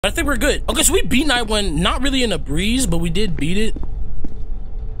I think we're good. Okay, so we beat night one, not really in a breeze, but we did beat it.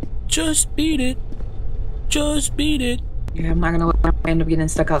 Just beat it. Just beat it. Yeah, I'm not gonna end up getting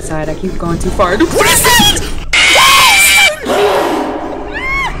stuck outside. I keep going too far. What is that?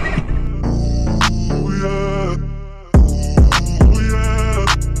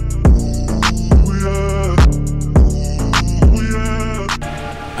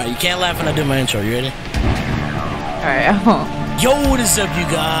 Alright, you can't laugh when I do my intro. You ready? Alright, I won't. Yo, what is up, you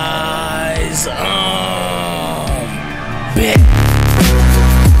guys?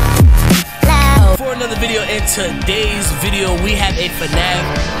 For another video, in today's video, we have a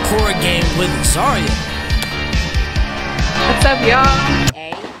Fnaf horror game with Zari. What's up, y'all?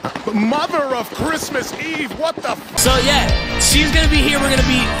 Mother of Christmas Eve, what the f— So yeah, she's gonna be here, we're gonna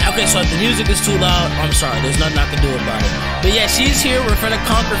be— okay, so if the music is too loud, I'm sorry, there's nothing I can do about it. But yeah, she's here, we're gonna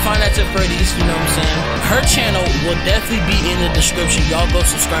conquer Fnaf at Freddy's, you know what I'm saying? Her channel will definitely be in the description, y'all go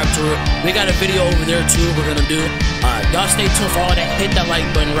subscribe to her. We got a video over there too we're gonna do. Y'all stay tuned for all that, hit that like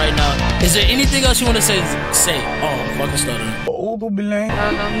button right now. Is there anything else you wanna say? Oh, fucking stuttering.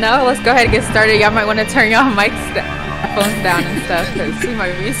 No, let's go ahead and get started. Y'all might want to turn y'all phones down and stuff, because she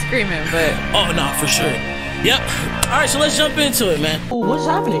might be screaming, but... Oh, no, for sure. Yep. Alright, so let's jump into it, man. Oh, what's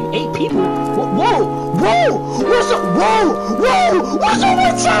happening? 8 people? Whoa! Whoa! What's up? Whoa! Whoa! What's on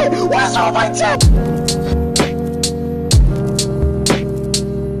my chat? What's on my chat?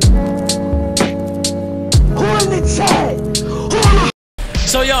 Who in the chat?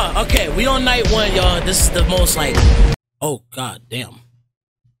 So, y'all, okay, we on night one, y'all. This is the most, like... Oh, god damn.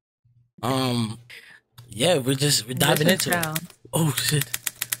 Yeah, we're diving into it. Oh, shit.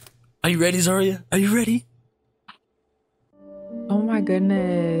 Are you ready, Zaria? Are you ready? Oh my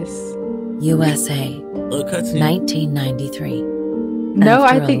goodness. USA, 1993. No,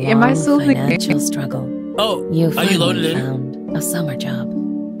 I think, am I still thinking? Financial struggle. Oh, You are you loaded in? found a summer job.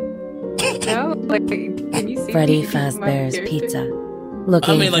 No, like, can you see Freddy me? Fazbear's My Pizza.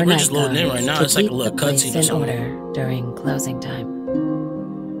 Looking I mean, like, for we're just night loading in right guards now. to It's like a keep little the place cutscene or in something. order during closing time.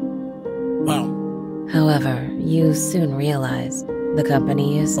 Wow. However, you soon realize the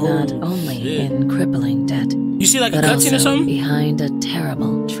company is not only shit. in crippling debt, You see, like, a but cutscene or also something? behind a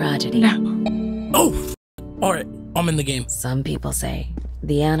terrible tragedy. Oh, alright. I'm in the game. Some people say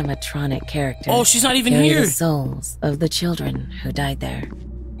the animatronic character Oh, she's not even carry here. the souls of the children who died there.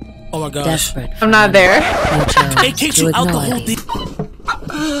 Oh, my gosh. Desperate for I'm not money, there. you chose It kicks to you out the ignore whole these. thing.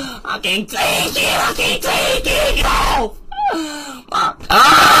 I can't take it! I can't take it! No!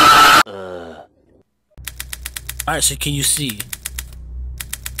 Alright, so can you see?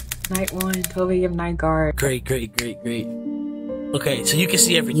 Night 1, 12 a.m. night guard. Great, great, great, great. Okay, so you can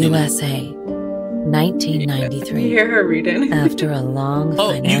see everything. USA, You 1993. hear her reading? After a long Oh,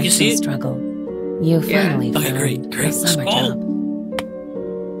 you can financial see it? struggle, you Yeah. finally Okay, found great, a great. summer Oh. job.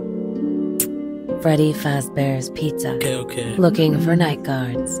 Freddy Fazbear's Pizza. Okay. Looking for night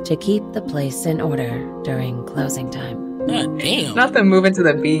guards to keep the place in order during closing time. God damn. Not the moving to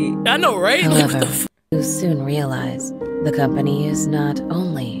the beat. I know, right? Like, what However, the f— you soon realize the company is not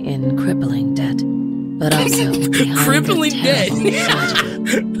only in crippling debt, but also behind Crippling a debt. terrible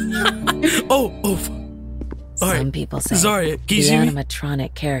tragedy. Oh. Alright. Some people say Zaria, can you the see me?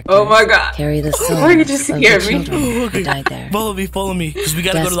 animatronic character Oh my god. carry the souls Why you just of scare the me? children Oh, okay. who died there. Follow me, because we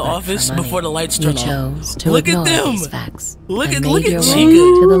gotta go to the Desperate office for money, before the lights you turn off. chose to Look at ignore them. these facts Look and at made your way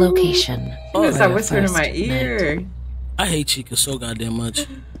Chica. to the location. Oh, Stop for whispering in your my first night. ear. I hate Chica so goddamn much.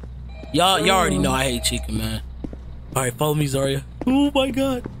 Y'all already know I hate Chica, man. Alright, follow me, Zaria. Oh my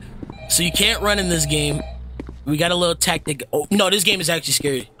god. So you can't run in this game. We got a little tactic. Oh, no, this game is actually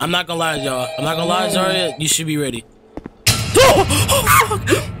scary. I'm not gonna lie, y'all. I'm not gonna lie, Zaria. You should be ready. Oh, fuck.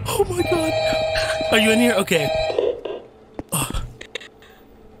 Oh my god. Are you in here? Okay.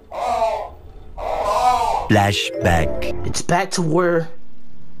 Flashback. It's back to where...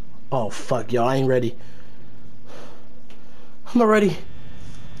 Oh, fuck, y'all. I ain't ready. I'm not ready.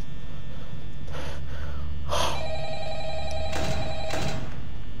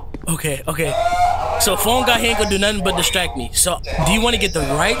 Okay. So phone guy ain't gonna do nothing but distract me. So do you want to get the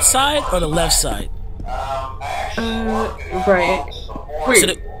right side or the left side? Right. Wait. So,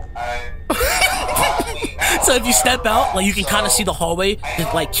 so if you step out, like, you can kind of see the hallway,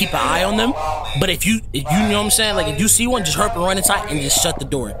 just like keep an eye on them. But if you know what I'm saying, like, if you see one, just hurry up and run inside and just shut the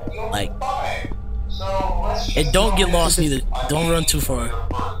door. Like, and don't get lost either. Don't run too far.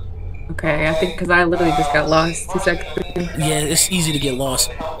 Okay, I think because I literally just got lost 2 seconds ago. Yeah, it's easy to get lost.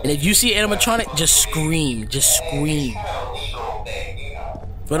 And if you see animatronic, just scream. Just scream.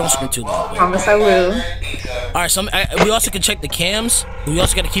 But don't scream too loud. Promise I will. Alright, so we also can check the cams. We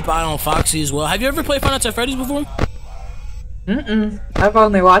also got to keep an eye on Foxy as well. Have you ever played Fnaf at Freddy's before? I've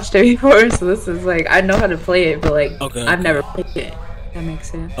only watched it before, so this is like I know how to play it, but like I've never played it. That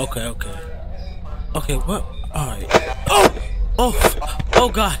makes sense. Okay. What? All right. Oh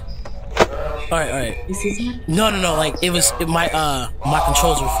God. All right. You see something? No. Like it was my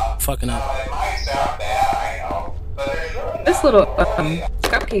controls were fucking up. This little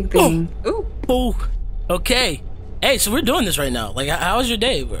cupcake thing. Ooh. Oh. Okay. Hey, so we're doing this right now. Like, how was your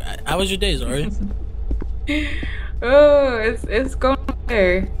day? How was your day, Zari? Oh, it's going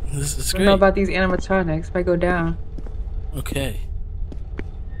there. This is I great. don't know about these animatronics. If I go down. Okay.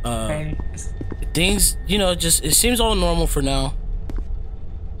 Okay. Things, just it seems all normal for now.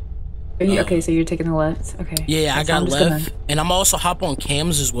 Okay, so you're taking the left. Okay. Yeah, I got left, and I'm also hop on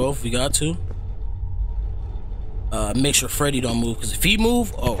cams as well if we got to. Make sure Freddy don't move, because if he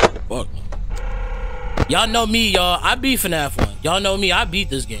move, oh fuck. Y'all know me, y'all. I beat Fnaf 1. Y'all know me. I beat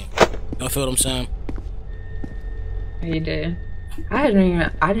this game. Y'all feel what I'm saying? You did. I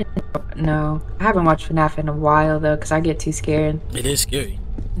didn't know. I haven't watched Fnaf in a while though, because I get too scared. It is scary.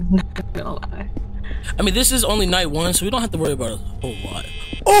 Not gonna lie. I mean, this is only night 1, so we don't have to worry about a whole lot.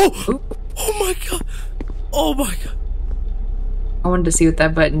 Oh my god. Oh my god. I wanted to see what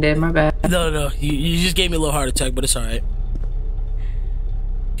that button did. My bad. No. You just gave me a little heart attack, but it's all right.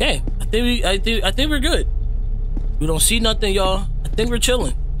 Okay, I think we're good. We don't see nothing, y'all. I think we're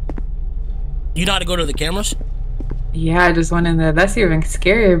chilling. You know how to go to the cameras? Yeah, I just went in there. That's even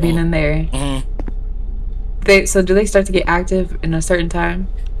scarier being in there. So do they start to get active in a certain time?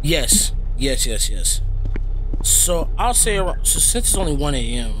 Yes. So I'll say around, so since it's only 1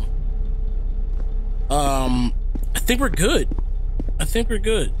 a.m. I think we're good. I think we're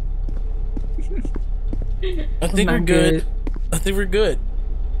good.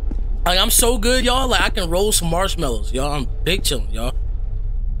 Like, I'm so good, y'all. Like, I can roll some marshmallows, y'all. I'm big chilling, y'all.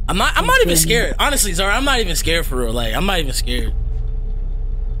 I'm not even scared. Honestly, Zara, I'm not even scared for real. Like, I'm not even scared.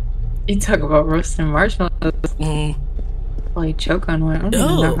 You talk about roasting marshmallows. Well, you choke on one. I don't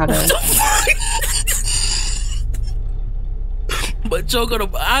even know how to. But choke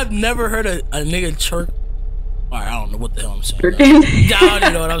on I've never heard a nigga chirp. Alright, I don't know what the hell I'm saying. I don't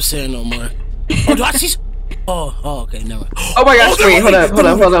even know what I'm saying no more. Oh, do I see? Oh, okay, never mind. Oh my gosh, wait, hold up.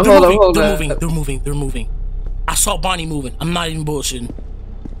 They're moving. I saw Bonnie moving. I'm not even bullshitting.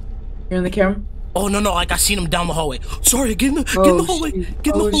 You're in the camera? Oh, no, like I seen him down the hallway. Sorry, get in the hallway.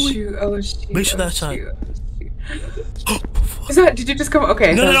 Get in the hallway. Oh, shoot. Make sure that's side. Did you just come?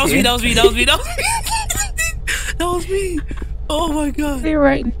 Okay. No, that was me. That was me. Oh my god. They're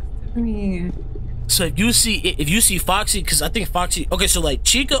right next to me. So if you see Foxy, because I think Foxy, okay, so like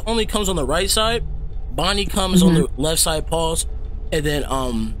Chica only comes on the right side, Bonnie comes on the left side, pause, and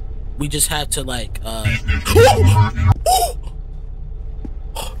then we just have to like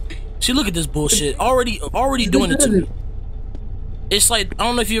see, look at this bullshit. Already doing it to me. It's like, I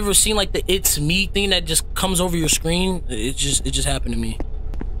don't know if you ever seen like the "it's me" thing that just comes over your screen. It just happened to me.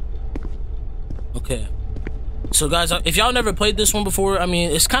 Okay. So guys, if y'all never played this one before, I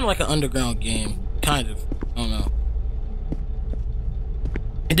mean, it's kind of like an underground game. Kind of. I don't know.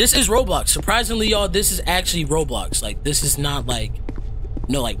 And this is Roblox. Surprisingly, y'all, this is actually Roblox. Like, this is not like,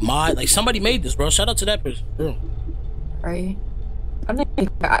 like mod. Like, somebody made this, bro. Shout out to that person. Bro. Right. I don't think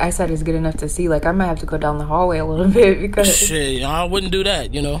my eyesight is good enough to see. Like, I might have to go down the hallway a little bit because... Shit, I wouldn't do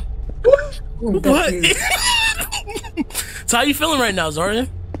that, you know? What? So how you feeling right now, Zari?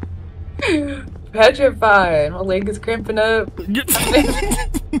 Petrified. My leg is cramping up.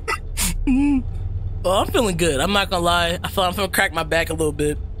 Oh, I'm feeling good. I'm not gonna lie. I'm gonna crack my back a little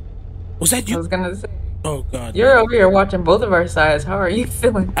bit. Was that you? I was gonna say. Oh god. You're over here watching both of our sides. How are you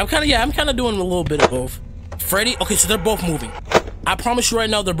feeling? I'm kind of doing a little bit of both. Freddy. Okay, so they're both moving. I promise you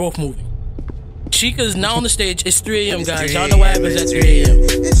right now, they're both moving. Chica is now on the stage. It's 3 a.m. guys. Y'all know what happens at 3 a.m.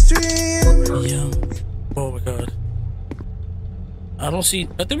 It's 3 a.m. Yeah. Oh my god. I don't see.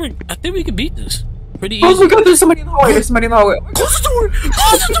 I think we can beat this. Pretty easy. Oh my god, there's somebody in the hallway. Close the door!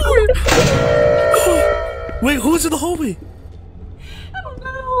 Close the door! Wait, who's in the hallway? I don't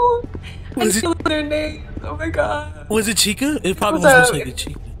know. I'm feeling their names. Oh my god. Was it Chica? It probably was most likely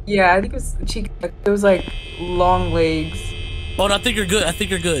Chica. Yeah, I think it was Chica. It was like long legs. Oh, no, I think you're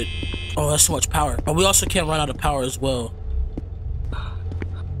good. Oh, that's so much power. But we also can't run out of power as well.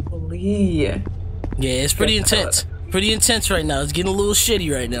 Yeah, it's pretty intense. Pretty intense right now. It's getting a little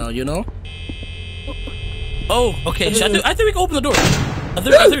shitty right now, you know? Oh, okay. So I think we can open the door.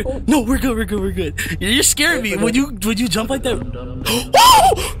 No, we're good. You're scaring me. Would you jump like that?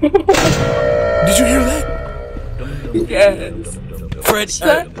 Did you hear that? Yes. Fred,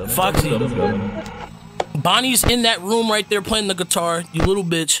 Foxy. Bonnie's in that room right there playing the guitar. You little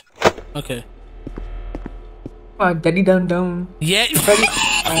bitch. Okay. Oh, Daddy Dum Dum. Yeah.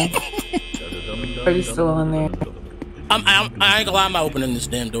 Freddy's still on there. I ain't gonna lie, I'm not opening this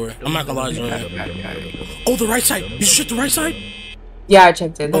damn door. I'm not gonna lie, Zari. Oh, the right side. You should check the right side? Yeah, I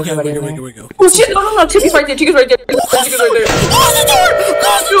checked it. There's Okay, nobody in we there. go. Oh shit! No! Chickie's right there. Chickie's right there. Chickie's right there. Close the door!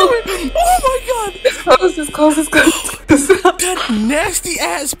 Close the door! Oh my god! Close this. That nasty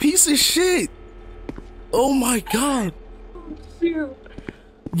ass piece of shit! Oh my god! Shoot.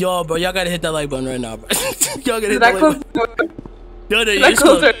 Yo, bro, y'all gotta hit that like button right now, bro. Y'all gotta hit Did that I like close button. the door? No, Did I it's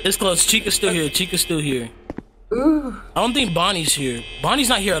close close. it? It's close. Chica's still here. Chica's still here. Ooh. I don't think Bonnie's here. Bonnie's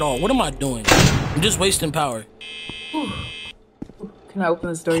not here at all. What am I doing? I'm just wasting power. Can I open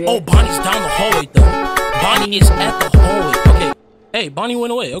this door yet? Oh, Bonnie's down the hallway though. Bonnie is at the hallway. Okay. Hey, Bonnie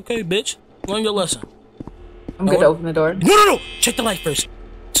went away. Okay, bitch. Learn your lesson. I'm good to open the door. No. Check the light first.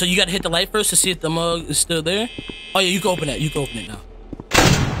 So you gotta hit the light first to see if the mug is still there. Oh yeah, you can open that. You can open it now.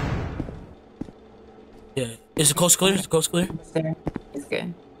 Yeah. Is the coast clear? Is the coast clear? It's there. It's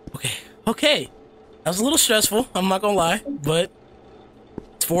good. Okay. That was a little stressful. I'm not gonna lie, but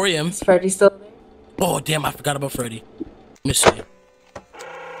it's 4 a.m. Is Freddy still there? Oh damn! I forgot about Freddy. Miss me.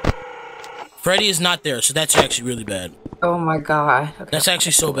 Freddy is not there, so that's actually really bad. Oh my god. Okay. That's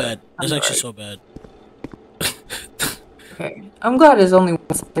actually so bad. That's actually so bad. Okay. I'm glad there's only one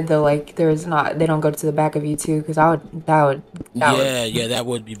side though. Like there's not. They don't go to the back of you too, because that would. Yeah, that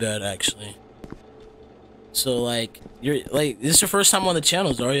would be bad actually. So like, you're like, this is your first time on the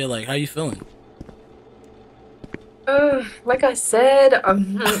channel, Zari. Like, how you feeling? Like I said,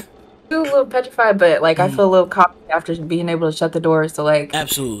 I'm still a little petrified, but like I feel a little confident after being able to shut the door. So like,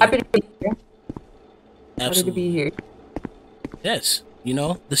 absolutely, happy to be here. Absolutely. Happy to be here. Yes, you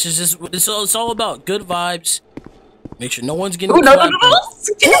know, this is just it's all about good vibes. Make sure no one's getting. Oh no! It's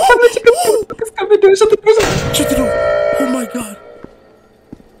coming. Do something. Shut the door. Oh my god.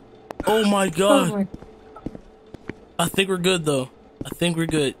 Oh my god. Oh my. I think we're good though. I think we're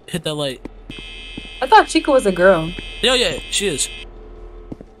good. Hit that light. I thought Chica was a girl. Yeah, she is.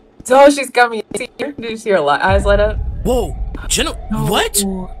 Oh, she's coming. Did you see her eyes light up? Whoa, Jenna, what?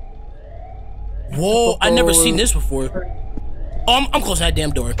 Whoa, I never seen this before. Oh, I'm closing that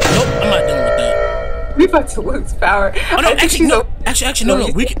damn door. Nope, I'm not dealing with that. We about to lose power. Oh no, actually no.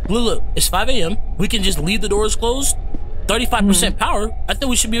 We can look. It's 5 a.m. We can just leave the doors closed. 35% power. I think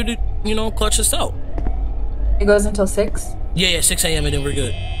we should be able to, you know, clutch this out. It goes until 6. Yeah, 6 a.m. and then we're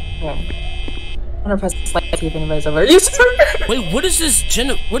good. Yeah. I'm gonna press the slide to see if anybody's over. Wait, what is this,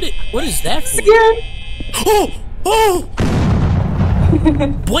 Jenna? What is that for? Scared. Oh!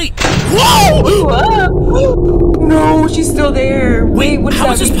 Wait! Whoa! Whoa! No, she's still there. Wait, what?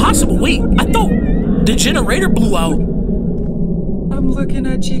 How is this possible? Wait, I thought the generator blew out. I'm looking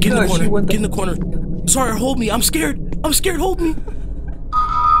at Chica. Get in the corner. Get in the corner. Sorry, hold me. I'm scared. Hold me.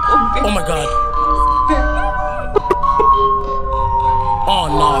 Oh my god. Oh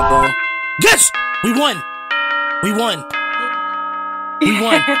nah, bro. Yes! We won!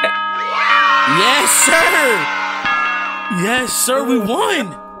 Yes, sir! We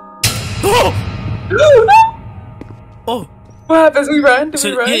won! Oh! Oh! What happens? We run? Do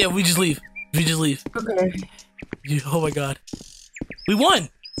we run? Yeah, we just leave. Okay. Oh my god. We won!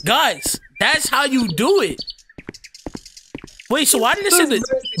 Guys, that's how you do it! Wait, so why did it say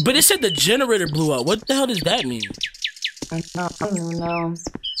but it said the generator blew out. What the hell does that mean? I don't even know.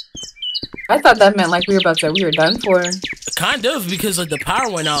 I thought that meant like we were done for. Kind of, because like the power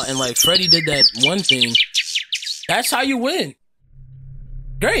went out and like Freddy did that one thing. That's how you win.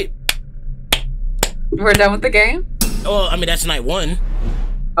 Great. We're done with the game? Well, I mean, that's night 1.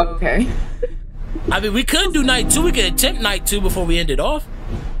 Okay. I mean, we could do night 2. We could attempt night 2 before we end it off.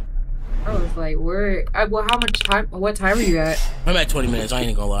 I was like, well, how much time? What time are you at? I'm at 20 minutes. I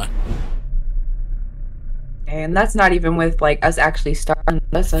ain't gonna lie. And that's not even with like us actually starting.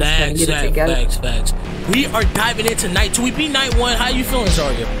 That's us trying to get it together. Facts. We are diving into night 2. We beat night 1. How you feeling,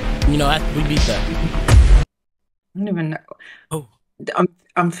 Zari? You know, we beat that. I don't even know. Oh.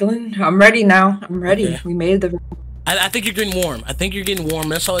 I'm ready now. I'm ready. Okay. We made the. I think you're getting warm.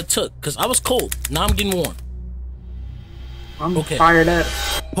 That's all it took. Because I was cold. Now I'm getting warm. I'm fired up.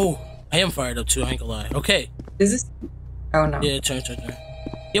 Oh, I am fired up too. I ain't gonna lie. Okay. Is this? Oh no. Yeah, turn.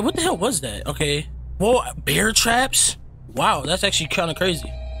 Yeah, what the hell was that? Okay. Whoa, bear traps? Wow, that's actually kind of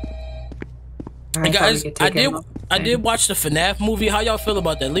crazy. And guys, I did watch the Fnaf movie. How y'all feel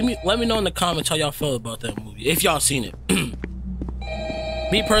about that? Let me know in the comments how y'all feel about that movie. If y'all seen it.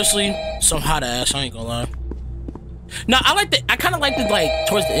 Me personally, some hot ass. I ain't gonna lie. No, I kind of liked it like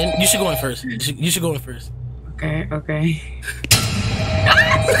towards the end. You should go in first. You should go in first. Okay.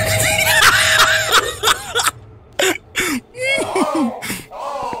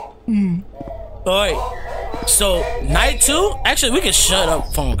 Alright. So night 2, actually we can shut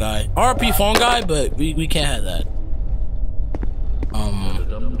up phone guy. RP phone guy, but we can't have that.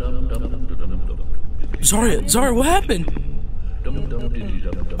 Zari, what happened?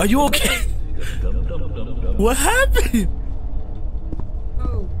 Are you okay? What happened?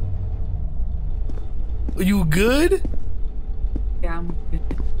 Are you good? Yeah, I'm good.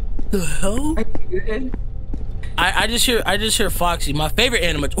 The hell? Are you good? I just hear Foxy. My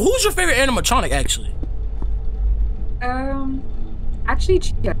favorite who's your favorite animatronic actually? Actually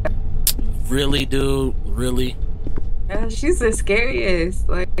Chica. Really, dude? Really? Yeah, she's the scariest.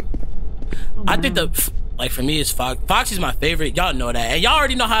 Like, I think for me it's Foxy's my favorite. Y'all know that. And y'all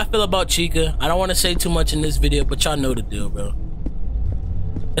already know how I feel about Chica. I don't want to say too much in this video, but y'all know the deal, bro.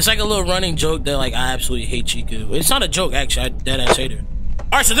 It's like a little running joke that like I absolutely hate Chica. It's not a joke actually. I deadass hate her.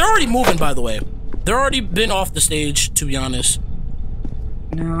 Alright, so they're already moving, by the way. They're already been off the stage, to be honest.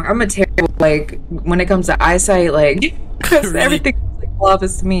 No, I'm a terrible, like, when it comes to eyesight, like, Really? everything like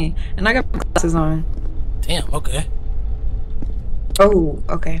obvious to me. And I got my glasses on. Damn, okay. Oh,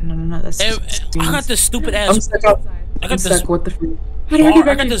 okay. No, that's And I got this stupid ass. I'm stuck outside. I got this. What the freak?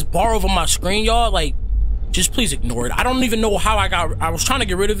 I got this bar over my screen, y'all. Like, just please ignore it. I don't even know how I was trying to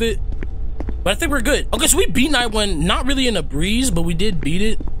get rid of it, but I think we're good. Okay, so we beat night 1, not really in a breeze, but we did beat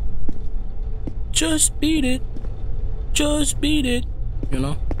it. Just beat it. Just beat it. You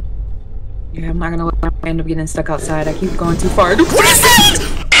know? Yeah, I'm not gonna let I end up getting stuck outside. I keep going too far. What is that?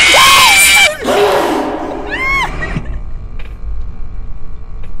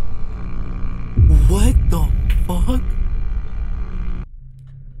 What the fuck?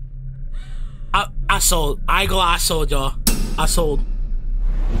 I sold. I ain't gonna lie, I sold, y'all. I sold.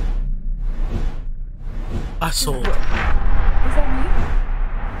 I sold. Is that me?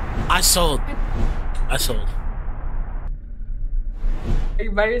 I sold. I sold. Are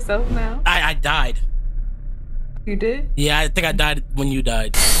you by yourself now? I died. You did? Yeah, I think I died when you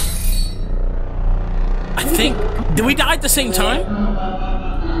died. I think. Did we die at the same time?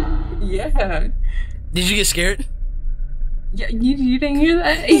 Yeah. Did you get scared? Yeah, you didn't hear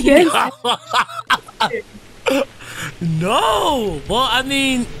that? Yes. No. Well, I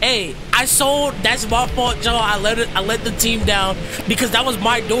mean, hey, I sold. That's my fault, Joe. I let the team down because that was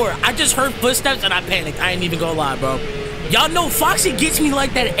my door. I just heard footsteps and I panicked. I ain't even gonna lie, bro. Y'all know Foxy gets me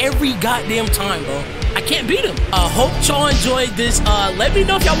like that every goddamn time, bro. I can't beat him. Hope y'all enjoyed this. Let me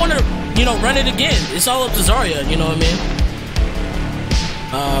know if y'all want to, run it again. It's all up to Zaria, you know what I mean?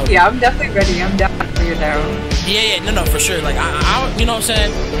 Yeah, I'm definitely ready. I'm down for you down. Yeah, no, for sure. Like, I you know what I'm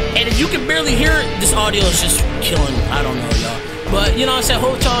saying? And if you can barely hear it, this audio is just killing. I don't know, y'all. But, you know what I'm saying?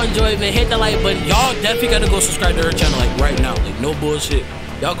 Hope y'all enjoyed, man. Hit that like button. Y'all definitely got to go subscribe to her channel, like, right now. Like, no bullshit.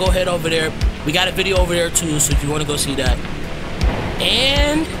 Y'all go head over there. We got a video over there, too, so if you want to go see that.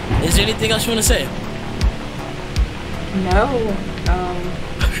 And, is there anything else you want to say? No.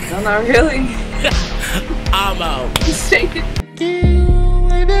 No, not really. I'm out. Just shake it.